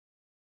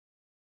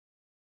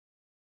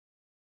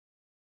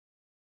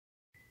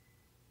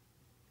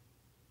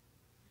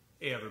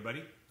Hey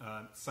everybody,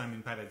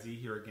 Simon Paradis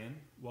here again.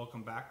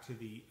 Welcome back to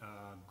the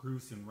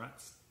Ruts and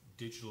Ruts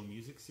digital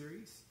music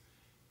series.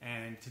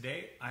 And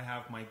today I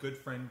have my good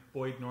friend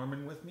Boyd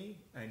Norman with me,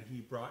 and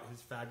he brought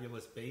his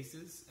fabulous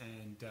basses.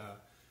 And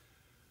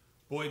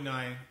Boyd and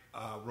I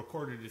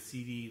recorded a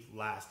CD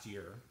last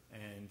year,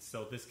 and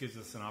so this gives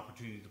us an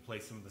opportunity to play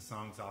some of the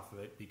songs off of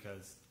it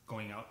because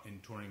going out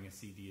and touring a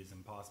CD is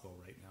impossible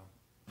right now.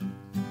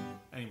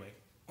 Anyway,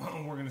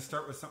 we're going to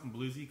start with something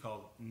bluesy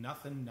called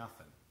Nothing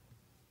Nothing.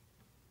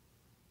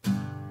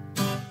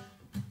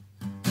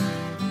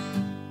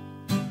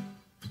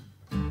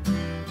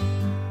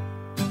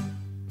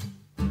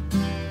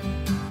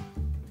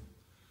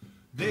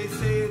 They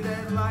say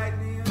that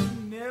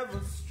lightning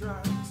never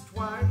strikes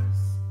twice.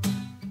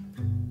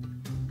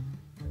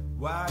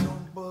 Well, I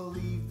don't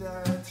believe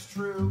that's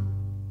true.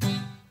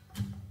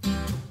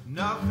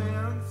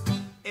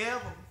 Nothing's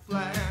ever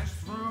flashed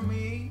through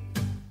me.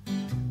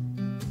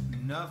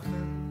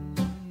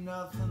 Nothing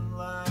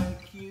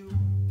like you.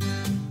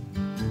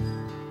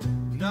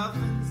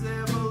 Nothing's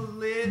ever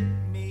lit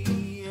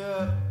me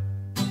up.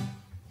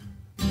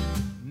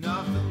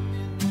 Nothing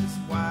in this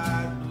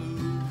wide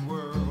blue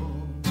world.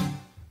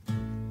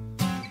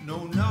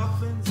 No,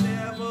 nothing's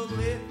ever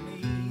lit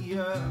me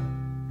up,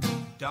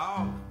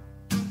 darling.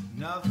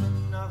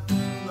 Nothing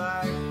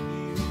like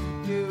you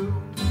do.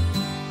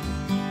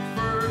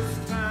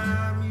 First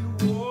time you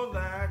wore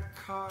that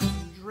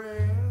cotton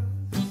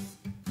dress,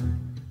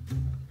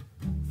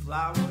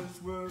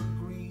 flowers were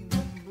green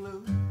and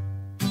blue.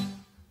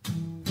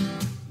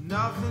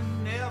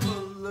 Nothing ever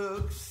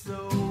looked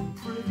so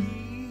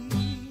pretty.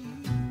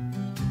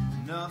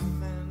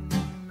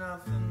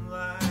 Nothing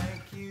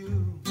like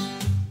you.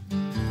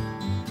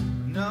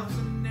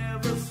 Nothing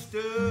ever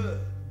stood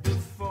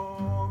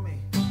before me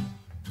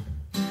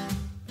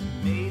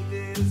and made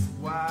this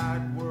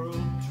wide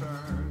world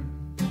turn.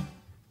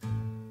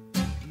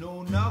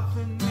 No,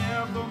 nothing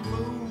ever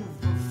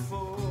moved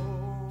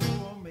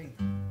before me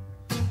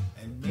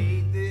and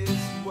made this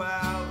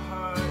wild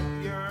heart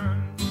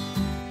yearn.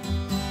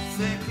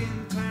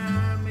 Second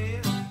time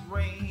it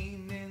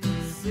rained in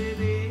the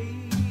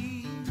city.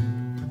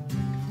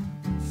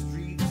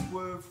 Streets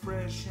were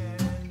fresh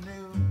and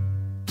new.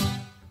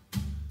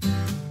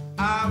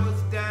 I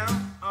was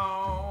down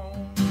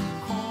on the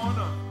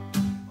corner,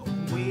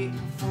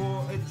 waiting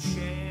for a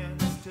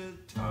chance to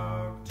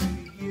talk to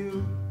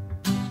you.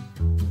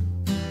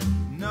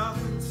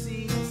 Nothing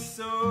seems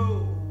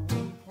so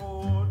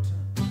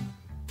important.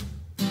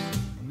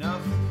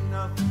 Nothing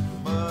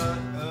but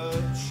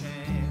a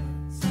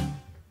chance.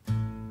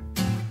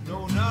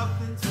 No,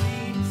 nothing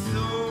seems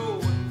so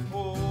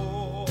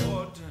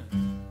important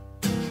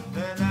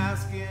than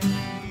asking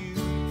you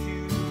to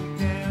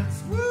dance.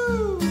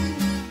 Woo!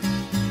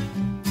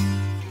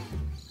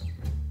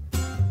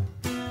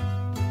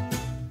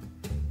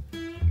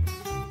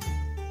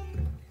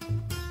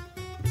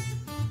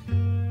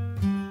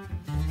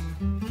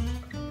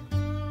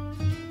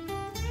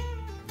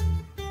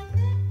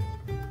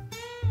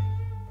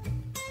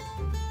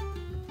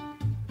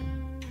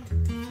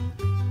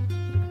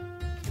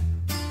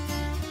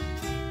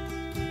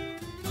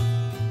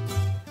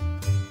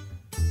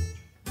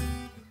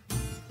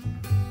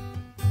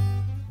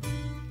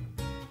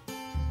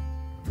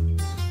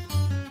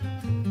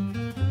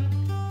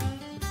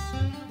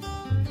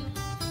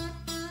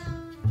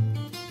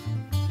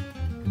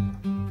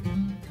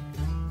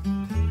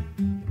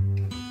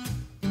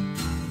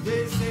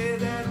 They say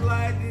that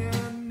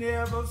lightning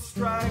never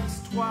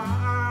strikes twice.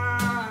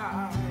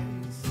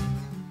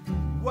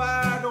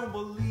 Why, I don't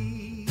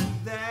believe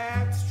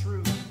that's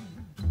true.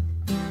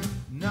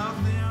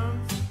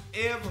 Nothing's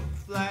ever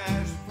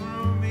flashed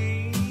through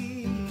me.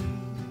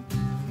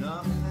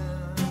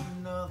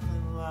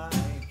 Nothing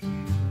like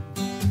you.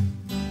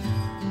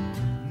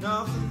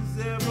 Nothing's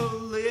ever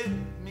lit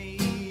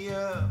me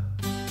up.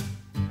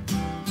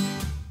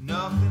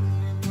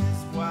 Nothing in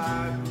this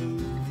wide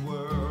blue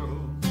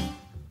world.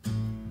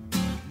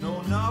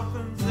 No,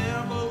 nothing's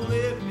ever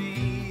lit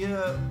me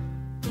up,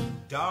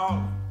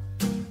 darling.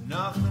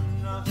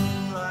 Nothing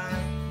like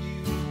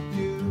you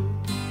do.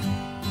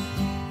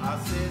 I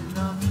said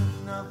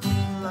nothing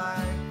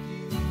like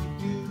you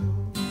do.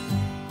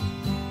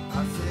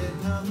 I said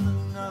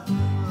nothing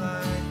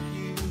like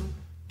you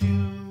do.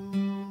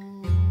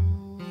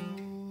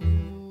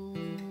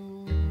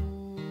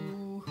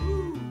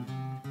 Whew.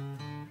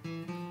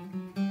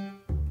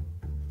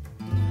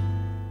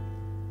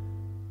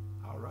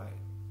 All right.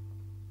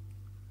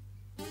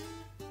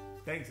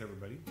 Thanks,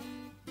 everybody.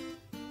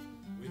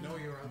 We know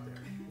you're out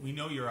there. We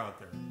know you're out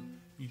there.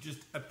 You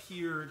just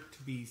appear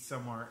to be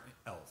somewhere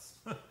else.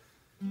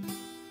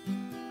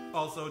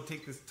 Also,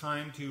 take this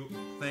time to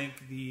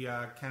thank the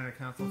Canada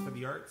Council for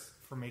the Arts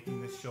for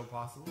making this show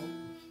possible.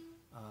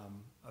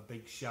 A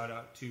big shout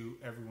out to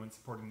everyone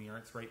supporting the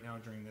arts right now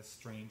during this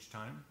strange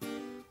time.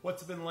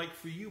 What's it been like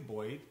for you,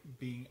 Boyd,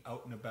 being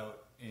out and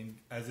about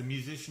as a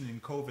musician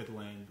in COVID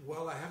land?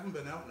 Well, I haven't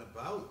been out and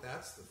about.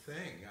 That's the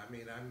thing. I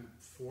mean, I'm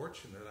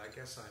fortunate. I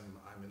guess I'm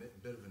a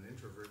bit of an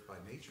introvert by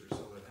nature,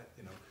 so that,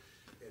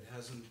 it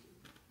hasn't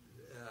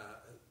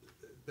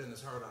been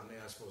as hard on me,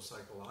 I suppose,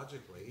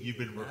 psychologically. You've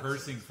been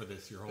rehearsing for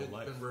this your whole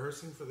life. Been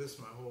rehearsing for this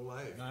my whole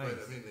life. Nice.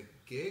 But, I mean, the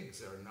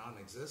gigs are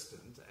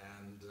non-existent,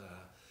 and,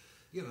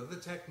 the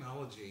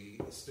technology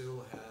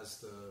still has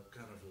the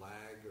kind of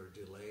lag or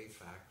delay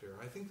factor.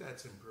 I think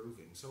that's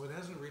improving. So it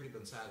hasn't really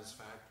been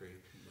satisfactory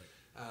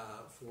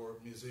for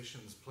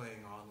musicians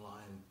playing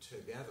online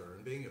together.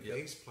 And being a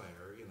bass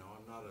player,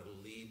 I'm not a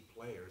lead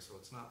player, so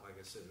it's not like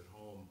I sit at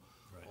home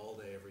all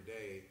day, every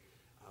day,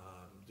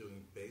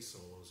 doing bass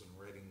solos and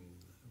writing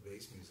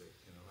bass music.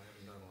 I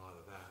haven't done a lot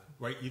of that.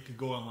 Right, you could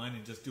go online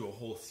and just do a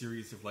whole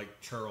series of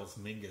like Charles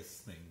Mingus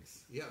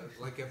things. Yeah,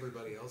 like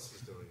everybody else is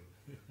doing.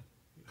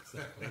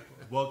 Exactly.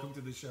 Welcome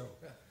to the show.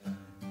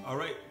 All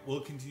right,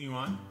 we'll continue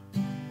on.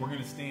 We're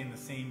going to stay in the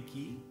same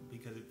key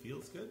because it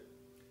feels good.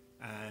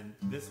 And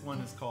this one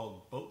is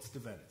called Boats to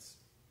Venice.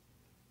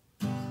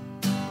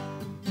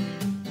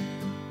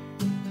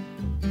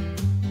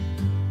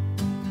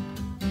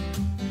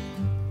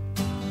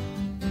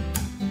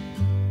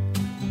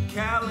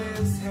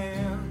 Callous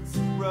hands,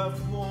 rough,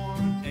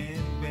 worn,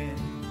 and bent,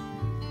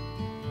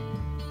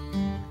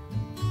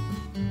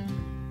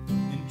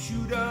 and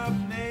chewed up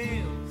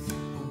nails,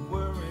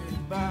 worried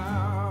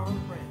about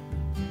rent.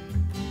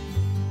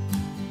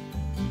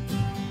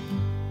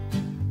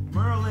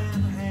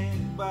 Merlin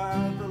hang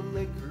by the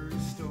liquor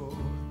store,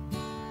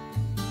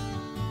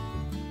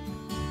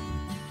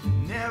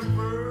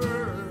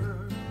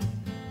 never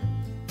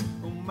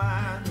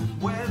mind the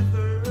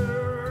weather.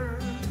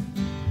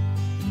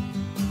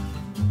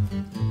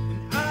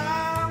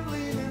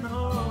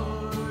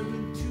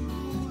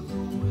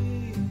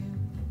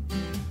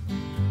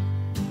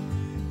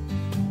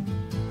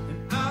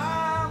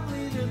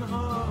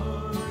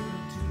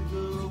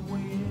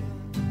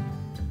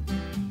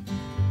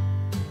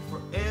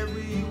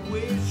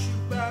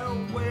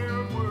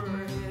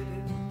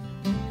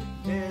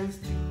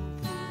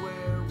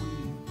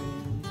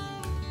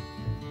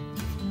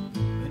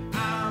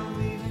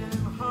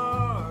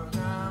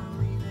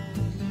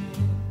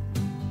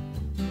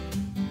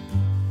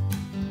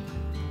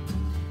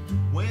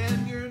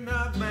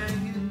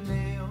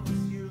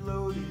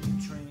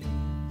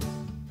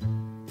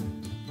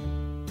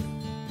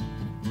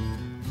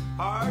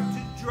 Hard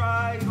to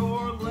dry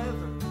your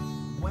leather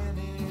when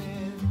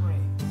it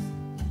rains.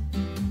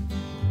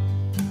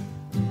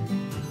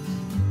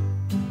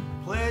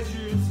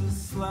 Pleasure's a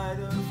sleight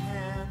of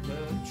hand, a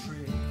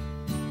trick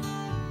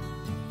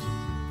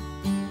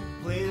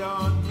played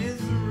on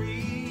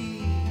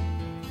misery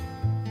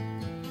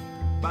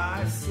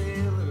by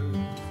sailors.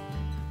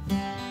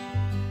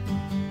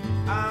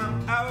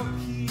 I'm out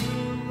here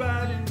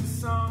writing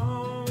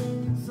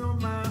songs on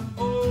my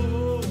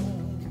own.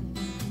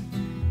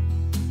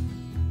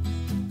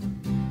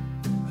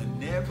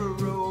 Never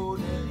wrote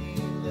any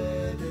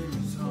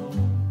letters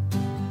home.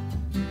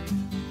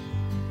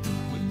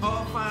 We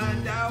all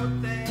find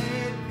out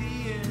that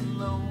being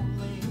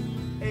lonely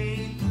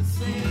ain't the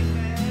same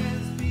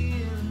as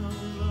being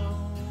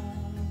alone.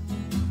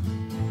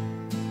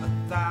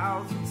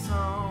 1,000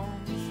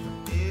 songs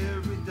for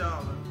every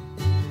dollar.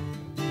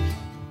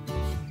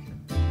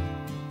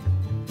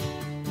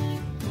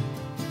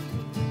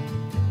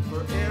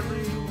 For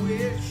every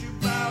wish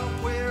about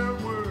where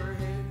we're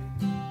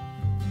headed,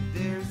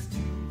 there's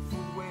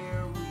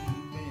where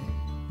we've been.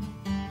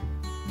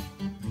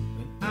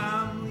 And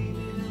I'm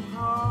leaning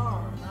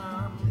hard,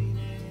 I'm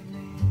leaning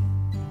in.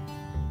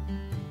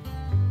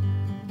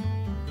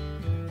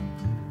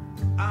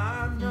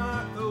 I'm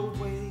not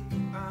awake,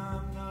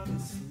 I'm not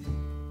asleep.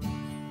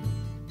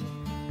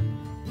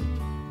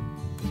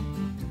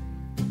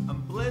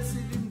 I'm blessed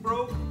and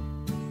broken,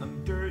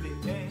 I'm dirty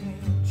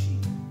and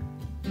cheap.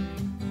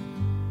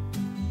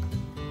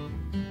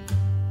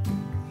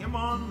 Him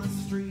on the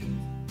street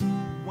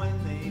when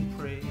they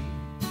pray,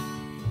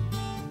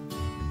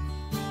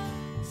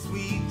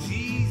 sweet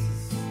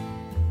Jesus,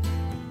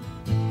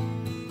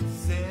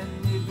 send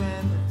me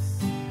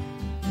Venice.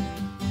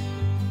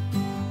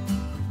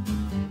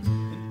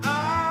 And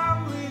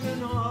I'm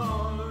leaning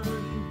hard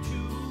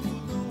into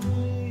the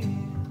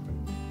wind,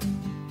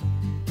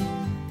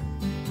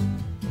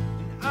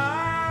 and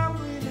I'm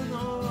leaning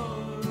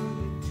hard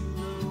into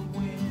the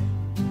wind.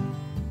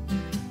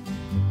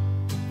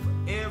 For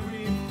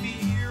every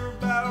fear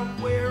about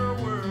where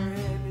we're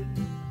headed,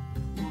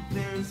 well,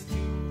 there's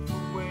two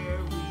for where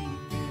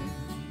we've been.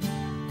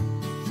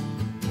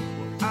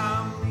 Well,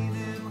 I'm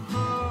leaning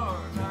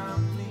hard,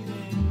 I'm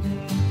leaning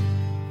in.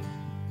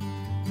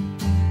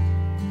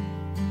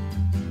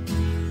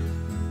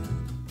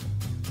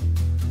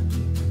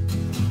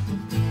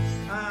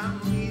 I'm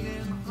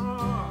leaning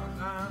hard,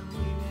 I'm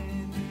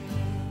leaning in.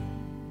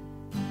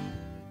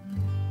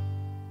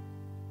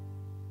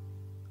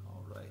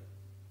 All right.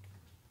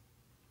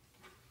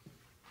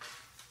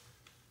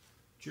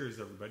 Cheers,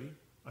 everybody.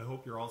 I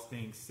hope you're all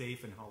staying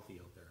safe and healthy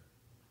out there.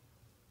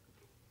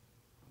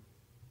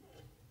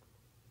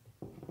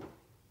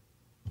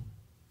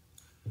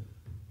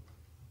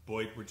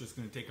 Boyd, we're just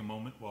going to take a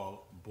moment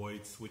while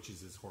Boyd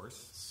switches his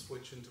horse.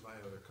 Switch into my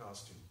other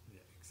costume.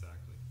 Yeah,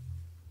 exactly.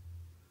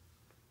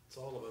 It's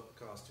all about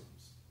the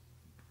costumes.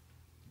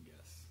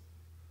 Yes.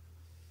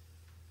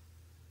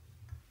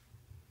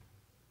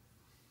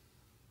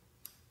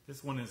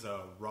 This one is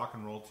a rock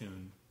and roll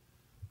tune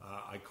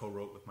I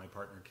co-wrote with my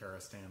partner Kara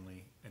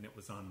Stanley, and it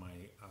was on my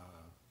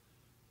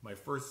my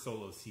first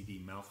solo CD,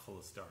 Mouthful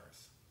of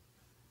Stars.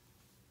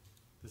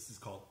 This is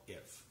called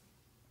If.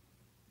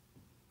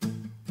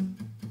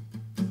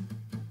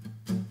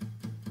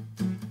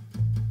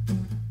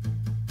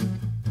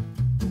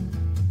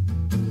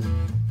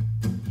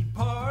 He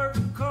parked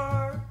a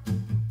car,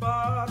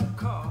 bought a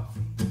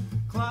coffee,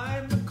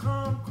 climbed the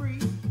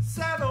concrete,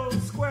 settled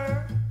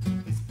square.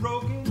 His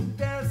broken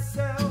desk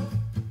cell,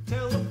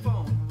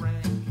 telephone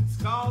rang. He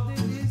scalded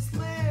his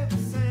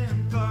lips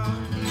and thought,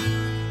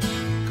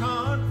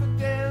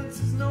 confidence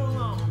is no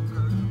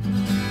longer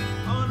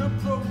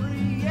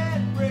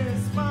unappropriate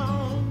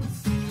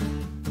response.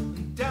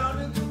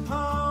 Down in the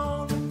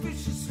pond, the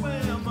fishes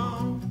swam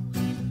on.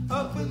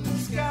 Up in the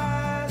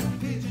sky, the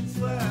pigeons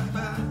fly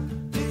by.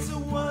 It's a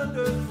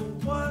wonderful,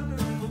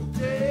 wonderful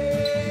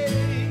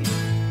day.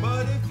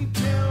 But if you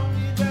tell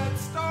me that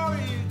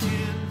story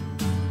again,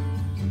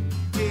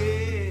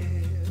 yeah.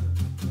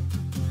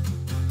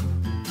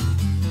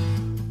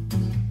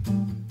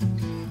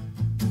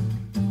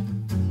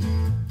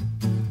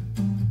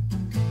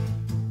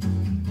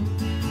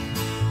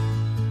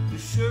 The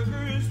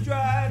sugar is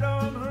dried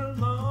on her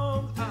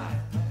long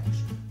eyelash,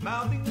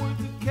 mouthing words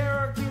of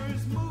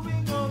characters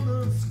moving on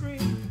the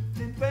screen.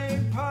 Then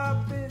vein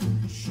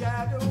popping,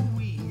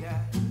 shadowy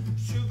eyed,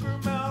 sugar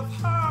mouth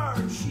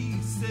hard, she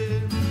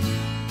said.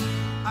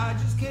 I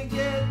just can't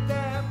get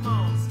that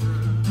monster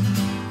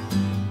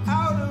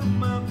out of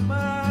my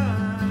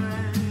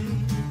mind.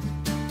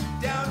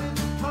 Down in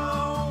the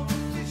pond, the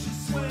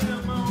fishes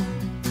swam on.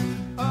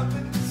 Up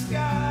in the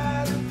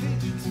sky, the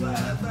pigeons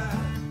fly by.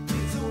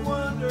 It's a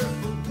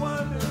wonderful,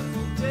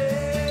 wonderful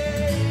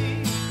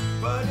day.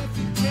 But if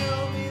you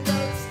tell me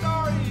that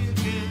story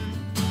again,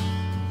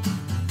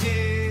 yeah.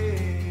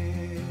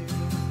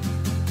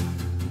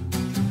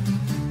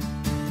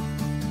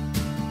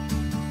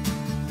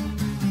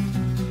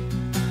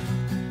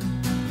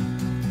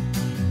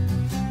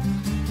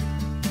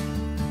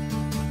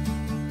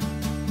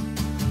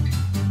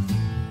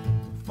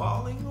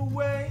 Falling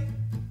away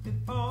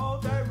in all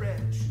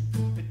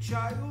directions, a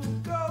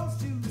child goes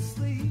to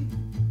sleep.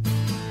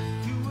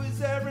 To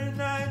his every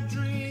night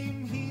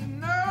dream he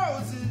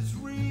knows is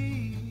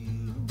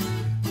real.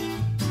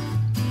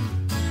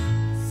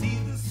 See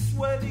the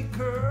sweaty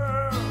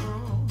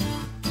curl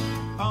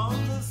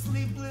on the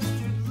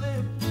sleep-blistered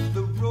lip,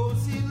 the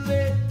rosy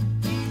lip,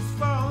 he's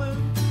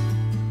falling,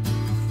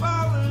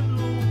 falling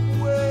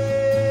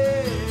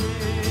away.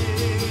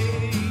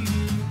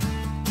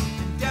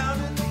 And down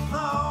in the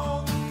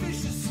pond, the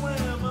fishes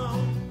swam on.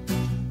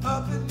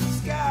 Up in the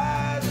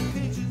sky, the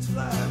pigeons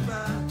fly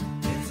by.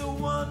 It's a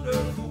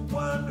wonderful,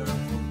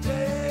 wonderful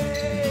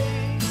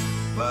day.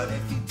 But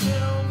if you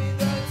tell me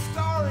that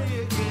story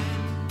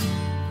again,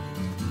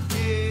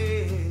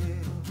 yeah.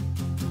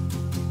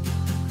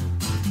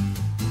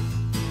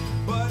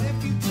 But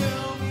if you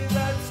tell me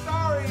that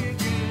story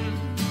again,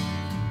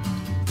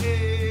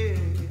 yeah.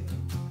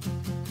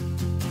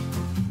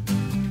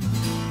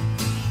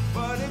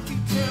 But if you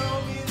tell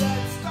me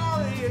that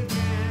story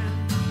again,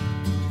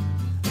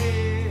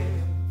 yeah.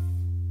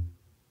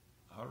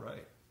 All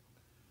right.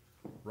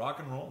 Rock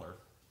and roller.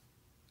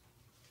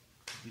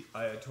 The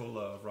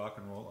Ayatollah of rock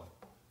and roller.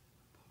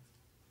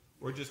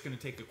 We're just going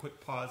to take a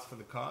quick pause for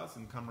the cause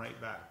and come right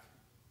back.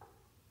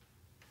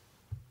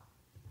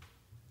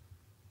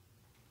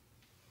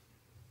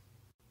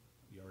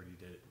 We already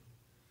did it.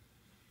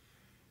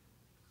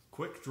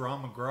 Quick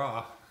draw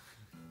McGraw.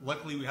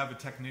 Luckily, we have a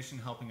technician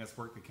helping us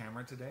work the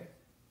camera today.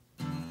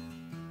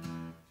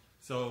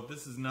 So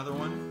this is another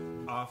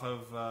one off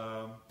of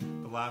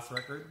the last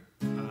record,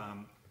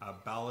 a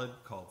ballad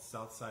called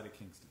South Side of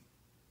Kingston.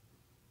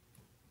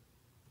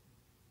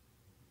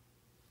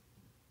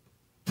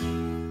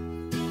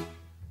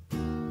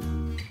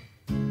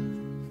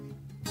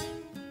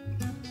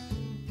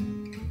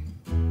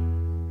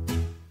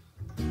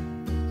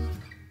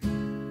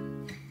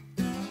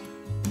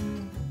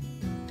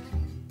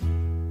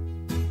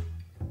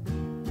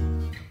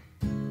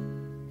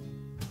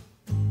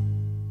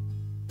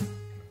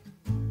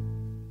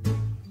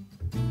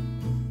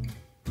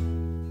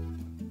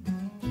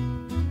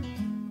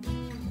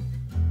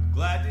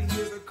 Glad to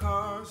hear the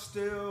car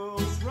still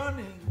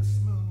running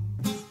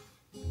smooth.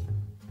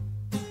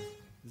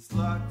 There's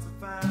lots of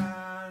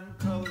fine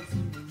colors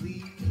in the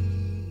leaves.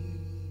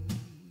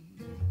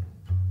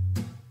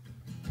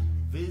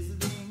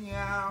 Visiting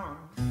hours,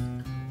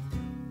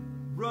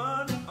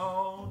 running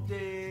all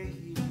day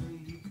here.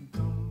 You can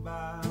come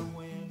by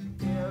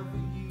whenever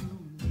you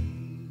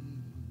need.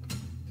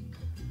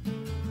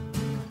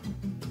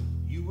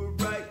 You were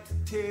right to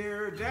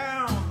tear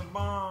down the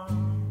barn.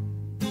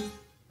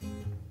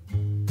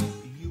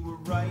 You were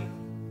right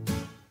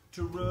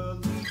to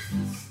release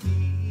the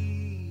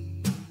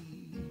steam.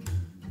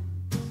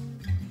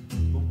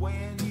 But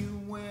when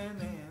you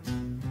went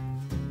and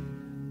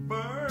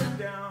burned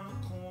down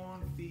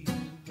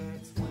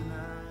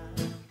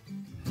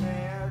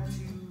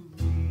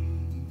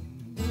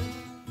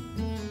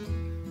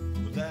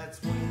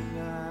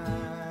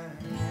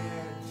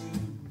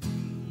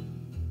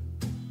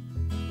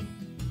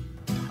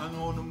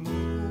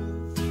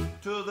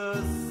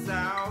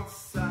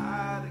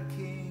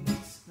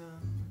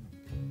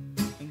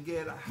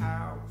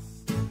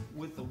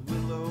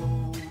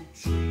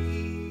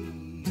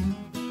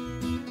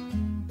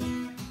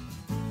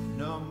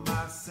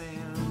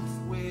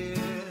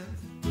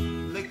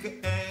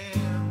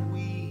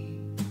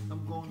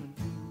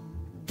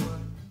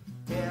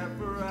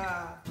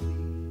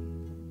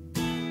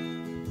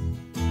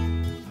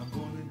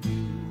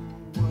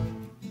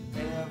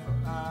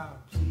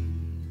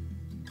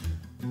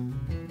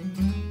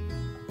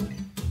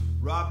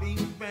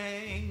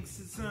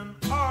It's an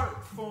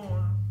art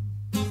form.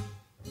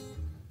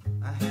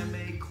 A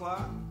handmade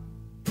clock,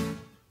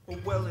 a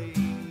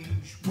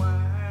well-aged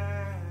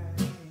wine.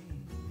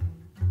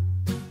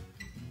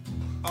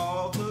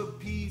 All the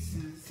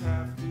pieces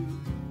have to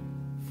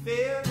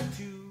fit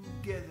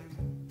together.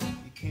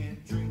 You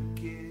can't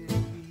drink it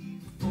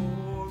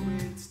before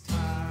it's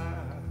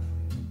time.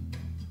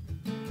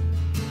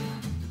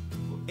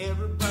 Well,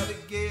 everybody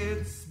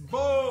gets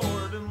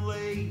bored and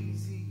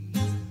lazy,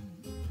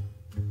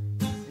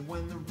 and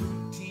when the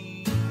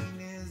routine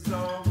is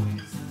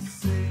always the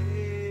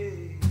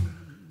same,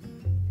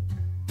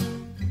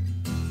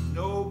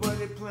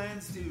 nobody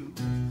plans to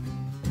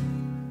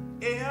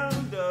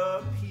end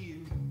up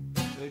here.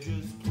 They're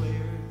just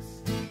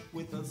players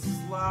with a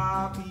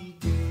sloppy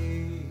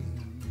game.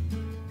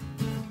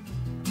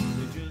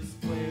 They're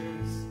just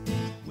players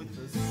with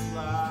a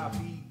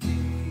sloppy game.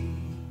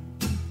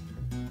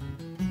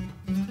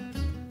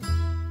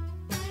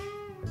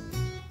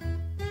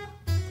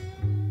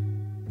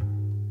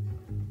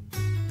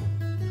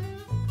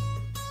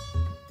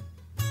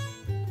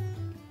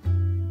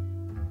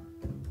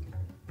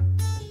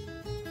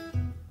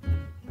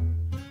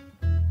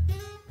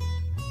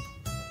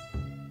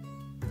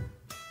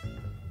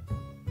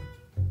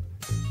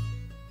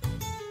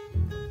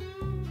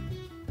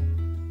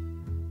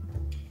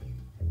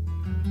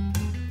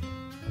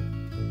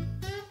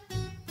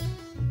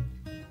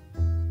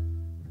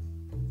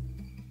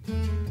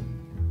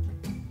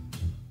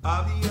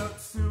 I'll be up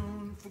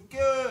soon for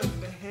good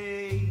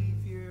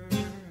behavior,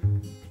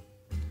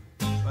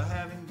 for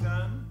having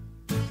done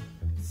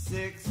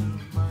 6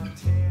 of my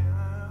 10.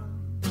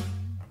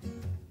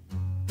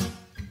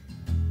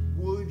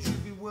 Would you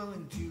be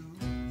willing to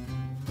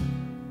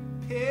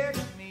pick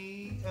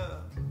me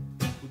up?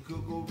 We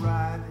could go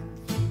riding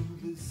through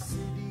the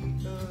city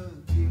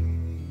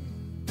again.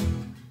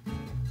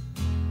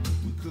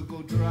 We could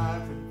go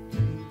driving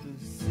through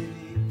the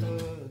city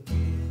again.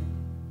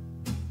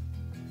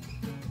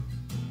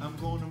 I'm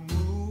gonna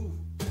move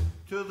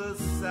to the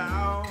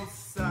south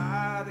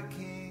side of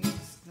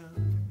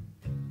Kingston.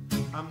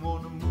 I'm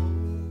gonna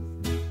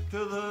move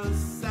to the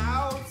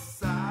south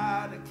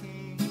side of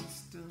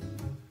Kingston.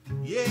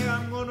 Yeah,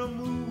 I'm gonna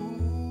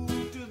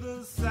move to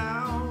the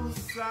south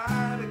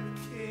side of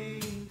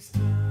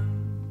Kingston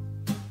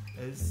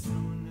as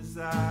soon as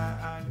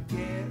I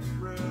get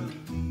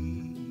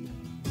released.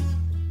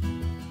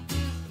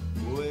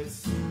 Oh, as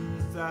soon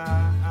as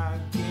I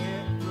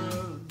get released.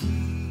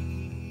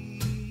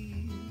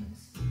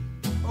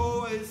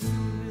 Oh, as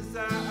soon as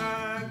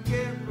I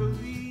get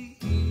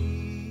released.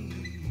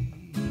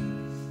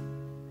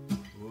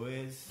 Oh,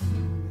 as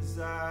soon as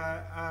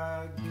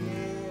I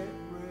get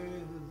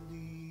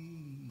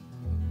released.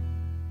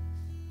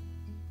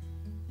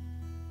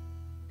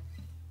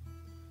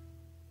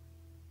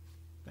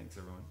 Thanks,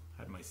 everyone.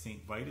 Had my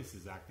St. Vitus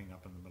is acting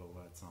up in the middle of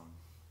that song.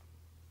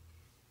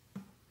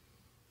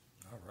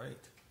 All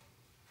right.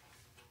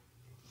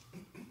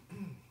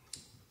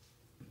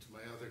 To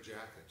my other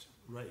jacket.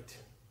 Right.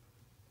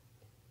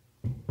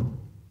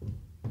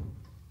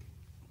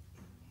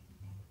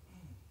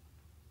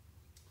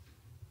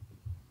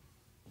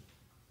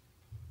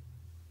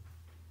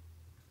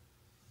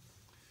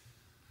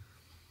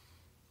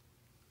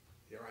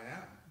 Here I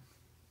am,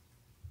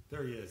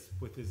 There he is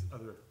with his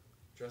other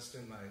dressed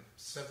in my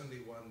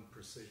 71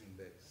 precision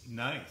bass.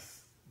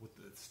 nice with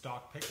the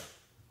stock pickup.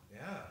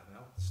 Yeah,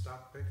 now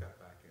stock pickup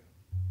back in.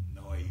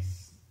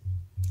 Nice.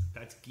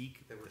 That's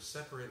geek. They were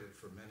separated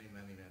for many,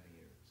 many, many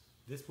years.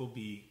 This will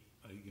be,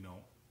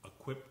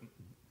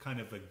 kind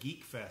of a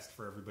geek fest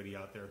for everybody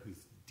out there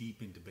who's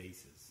deep into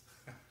basses.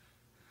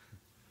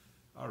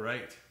 All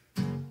right.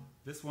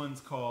 This one's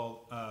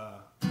called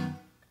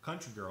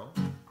Country Girl,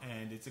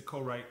 and it's a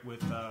co-write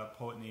with a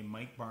poet named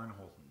Mike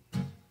Barnholton.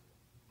 Here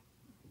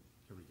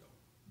we go.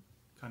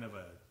 Kind of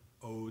a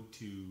ode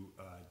to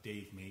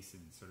Dave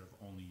Mason, sort of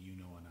only you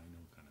know and I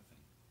know kind of thing.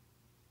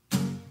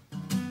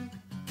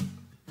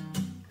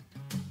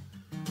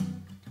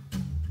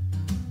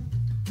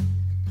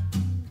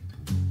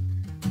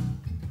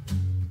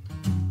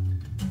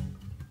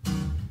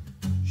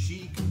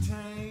 She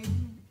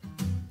contained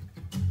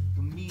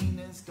the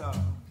meanest dog.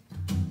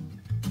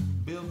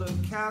 Build a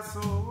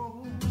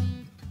castle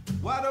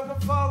wide over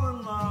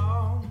fallen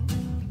long.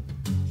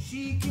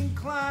 She can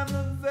climb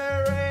the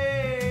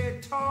very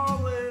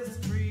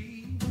tallest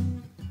tree.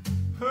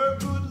 Her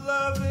good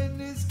loving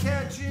is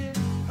catching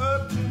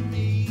up to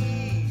me.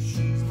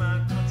 She's my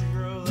country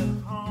girl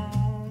at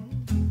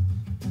home,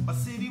 a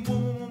city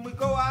woman when we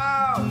go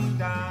out and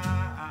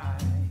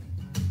dine.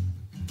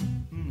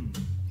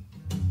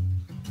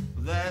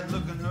 That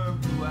look in her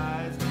blue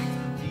eyes makes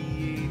the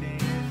V8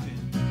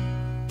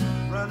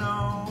 engine run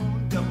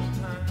on double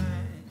time.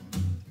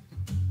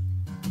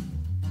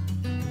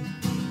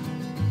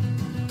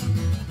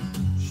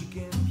 She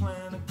can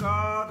plant a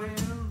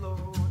garden,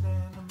 Lord,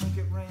 and make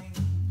it rain.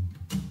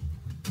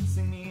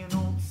 Sing me an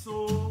old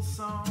soul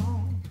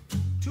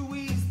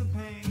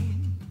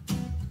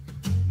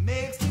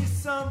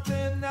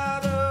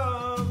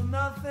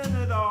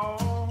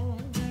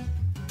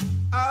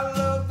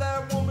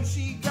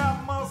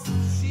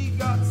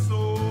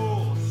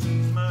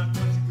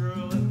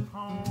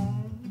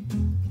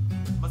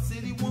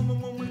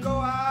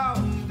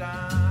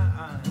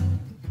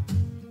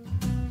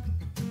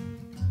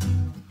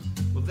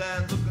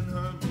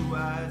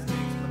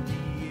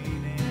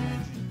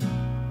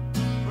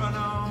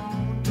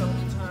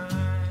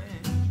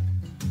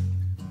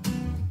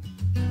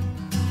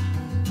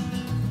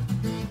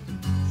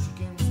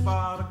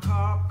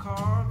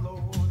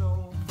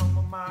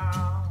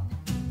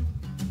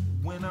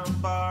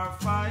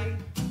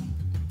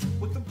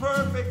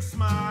perfect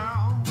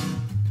smile.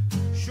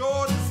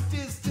 Shortest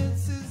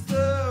distance is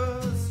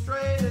the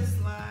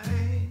straightest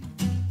line.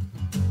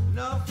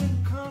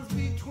 Nothing comes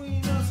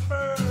between us,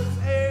 hers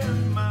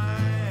and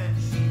mine.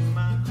 She's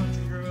my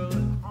country girl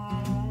at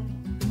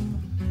home,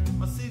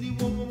 my city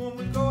woman when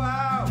we go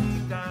out to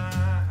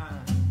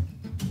dine.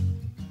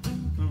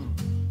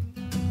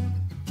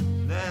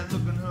 That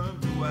look in her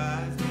blue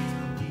eyes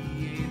makes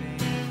me an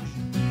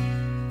angel.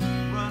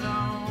 Run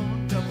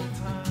on double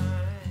time.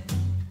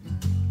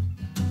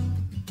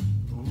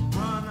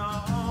 Run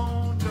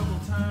on double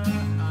time.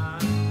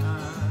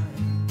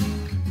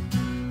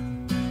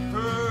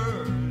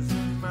 Hers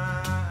and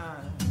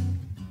mine.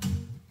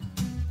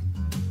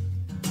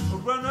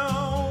 Run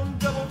on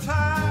double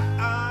time.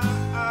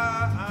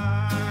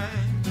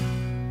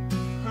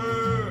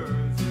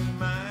 Hers and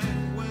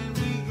mine when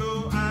we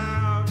go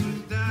out to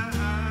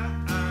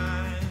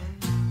dine.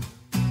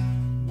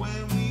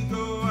 When we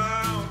go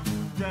out to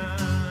dine.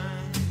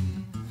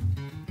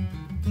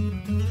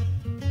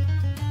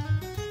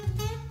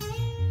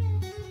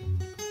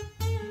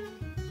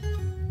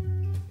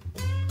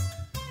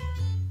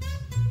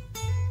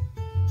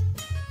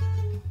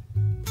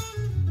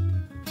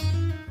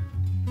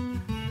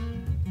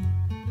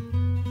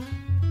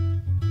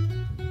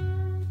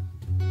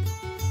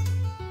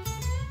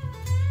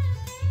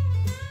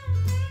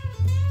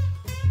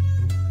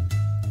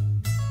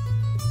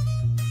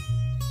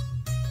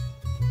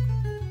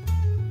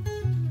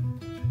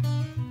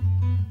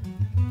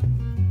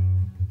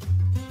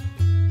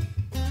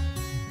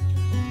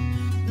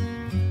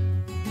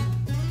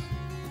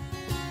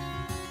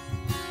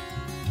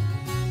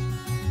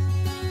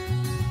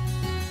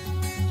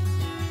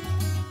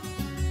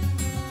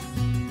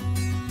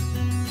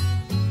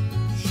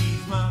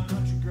 She's my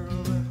country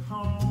girl at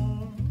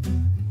home,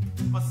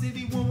 my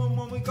city woman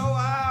when we go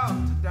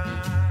out to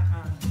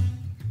dine.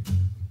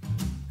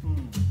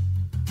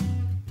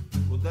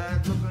 Well,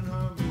 that look in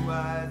her blue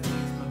eyes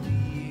makes my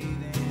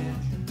V8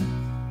 engine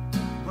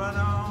run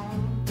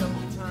on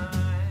double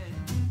time.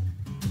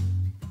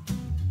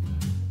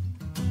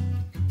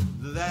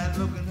 That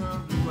look in her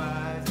blue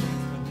eyes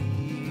makes my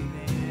V8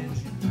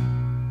 engine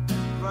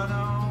run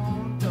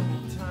on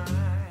double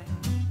time.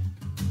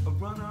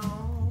 Run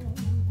on,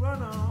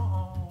 run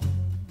on.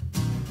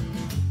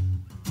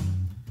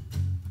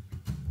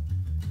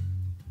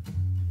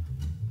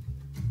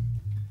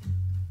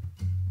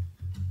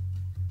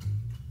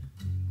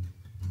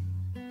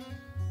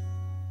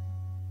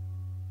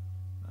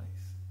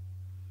 Nice.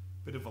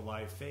 Bit of a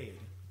live fade.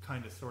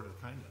 Kind of, sort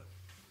of, kind of.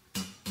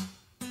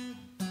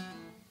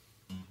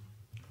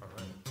 All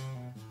right.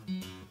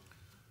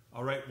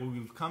 All right, well,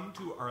 we've come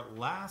to our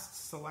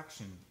last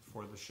selection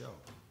for the show.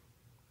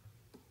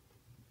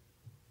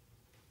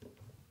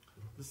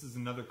 This is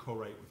another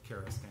co-write with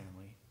Kara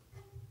Stanley.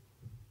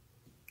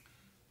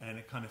 And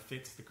it kind of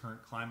fits the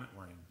current climate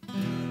we're in.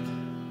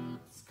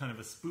 It's kind of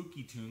a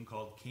spooky tune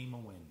called Came a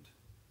Wind.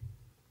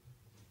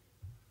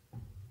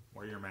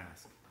 Wear your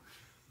mask.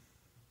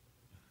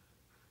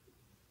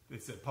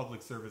 It's a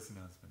public service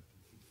announcement.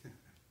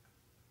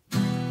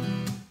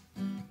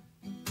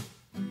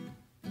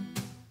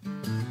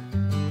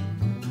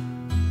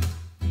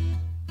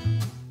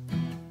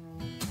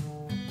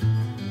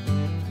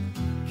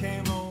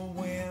 Came a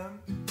wind,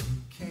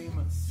 came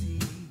a sea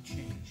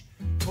change.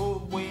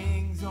 Pulled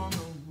wings on the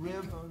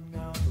river,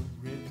 now the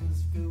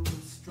river's filled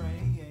with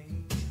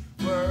strange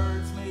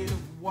words made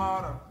of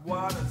water,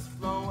 water's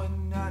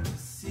flowing out to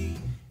sea.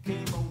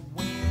 Came a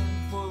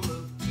wind full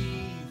of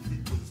teeth,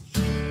 it was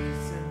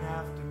chasing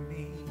after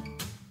me.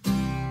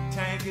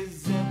 Tank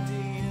is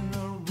empty and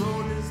the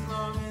road is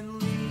long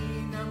and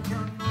lean. I'm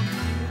counting on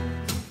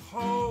fields of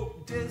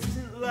hope,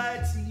 distant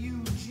lights of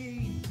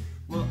Eugene.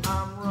 Well,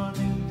 I'm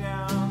running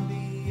down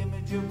the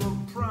image of a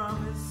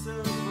promise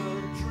of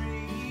a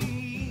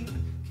dream.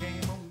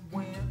 Came a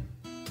wind,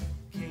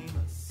 came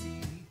a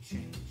sea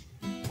change.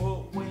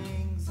 Put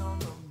wings on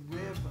the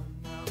river,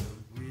 now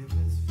the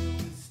river's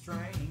filled with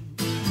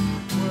strange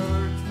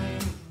words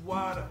made of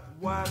water,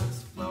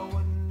 water's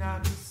flowing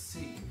out to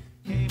sea.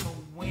 Came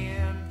a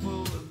wind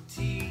full of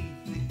teeth,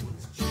 it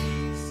was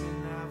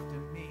chasing after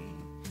me,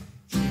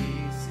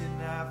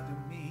 chasing after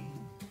me,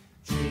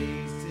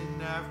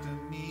 chasing after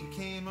me.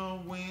 Came a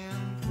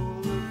wind full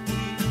of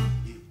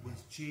teeth, it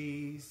was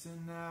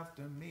chasing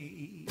after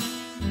me.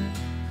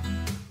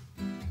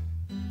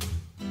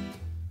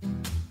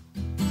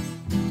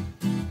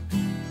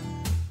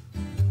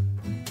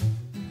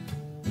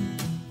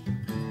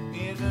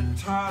 In a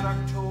tight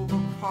October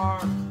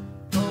park,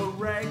 a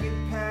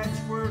ragged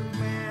patchwork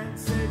man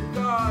said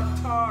God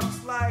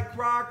talks like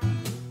Rocky,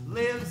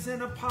 lives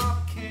in a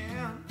pop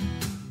can.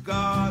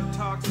 God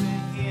talks to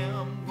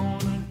him,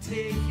 gonna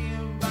take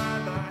him by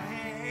the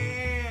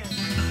hand.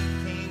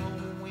 Came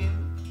a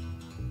wind,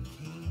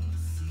 came a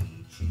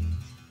sea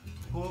change.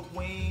 Put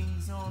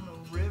wings on the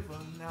river,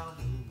 now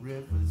the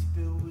river's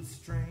filled with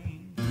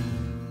strange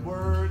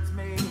words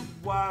made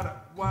of water,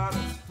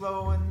 water's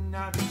flowing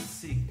out to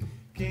sea.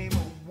 Came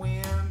a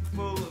wind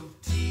full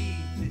of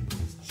teeth, it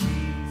was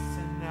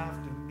chasing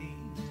after me,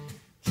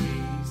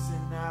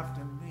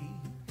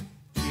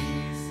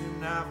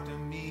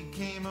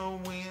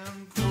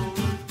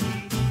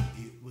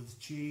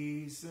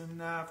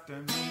 after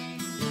me.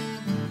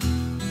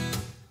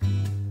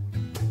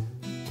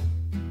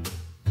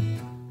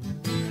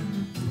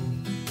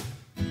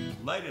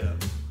 Light it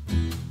up.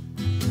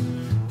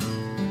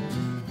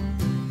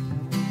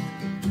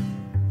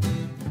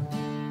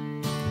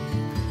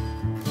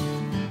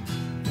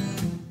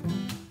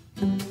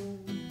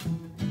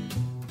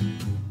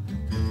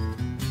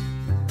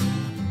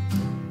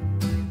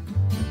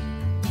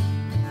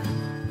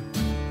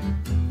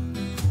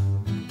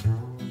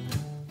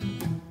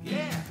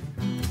 Yeah.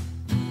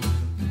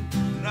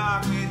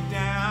 Knock me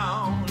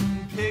down,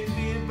 pick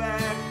me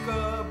back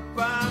up.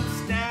 I'm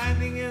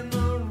standing in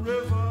the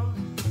river,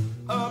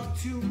 up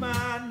to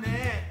my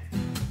neck.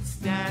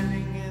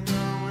 Standing in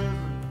the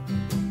river,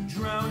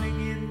 drowning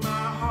in my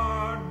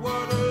heart.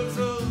 Water's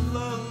a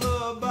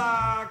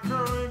lullaby,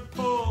 current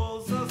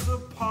pulls us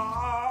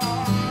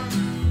apart.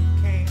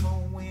 Came a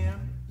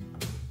wind,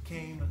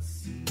 came a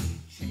sea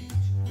change.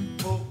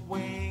 Put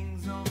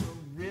wings on the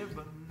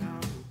river, now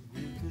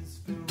the river's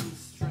filled with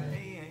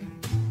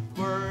strange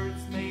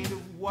words made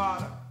of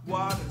water.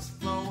 Water's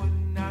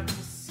flowing out to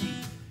sea.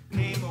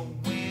 Came a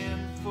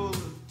wind full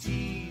of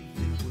teeth.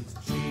 It was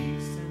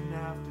chasing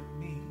after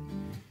me,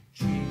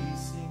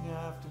 chasing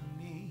after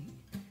me,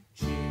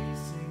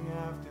 chasing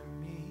after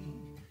me,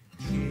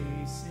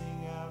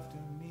 chasing after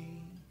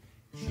me,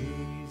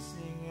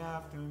 chasing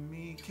after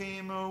me.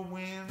 Came a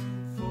wind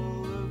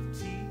full of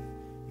teeth.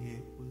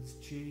 It was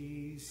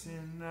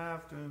chasing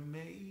after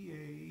me.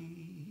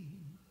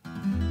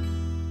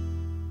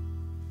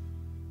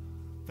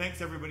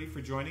 Thanks everybody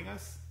for joining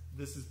us.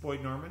 This is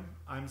Boyd Norman.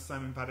 I'm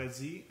Simon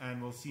Paradis, and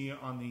we'll see you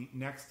on the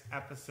next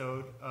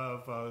episode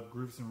of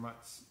Grooves and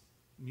Ruts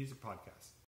Music Podcast.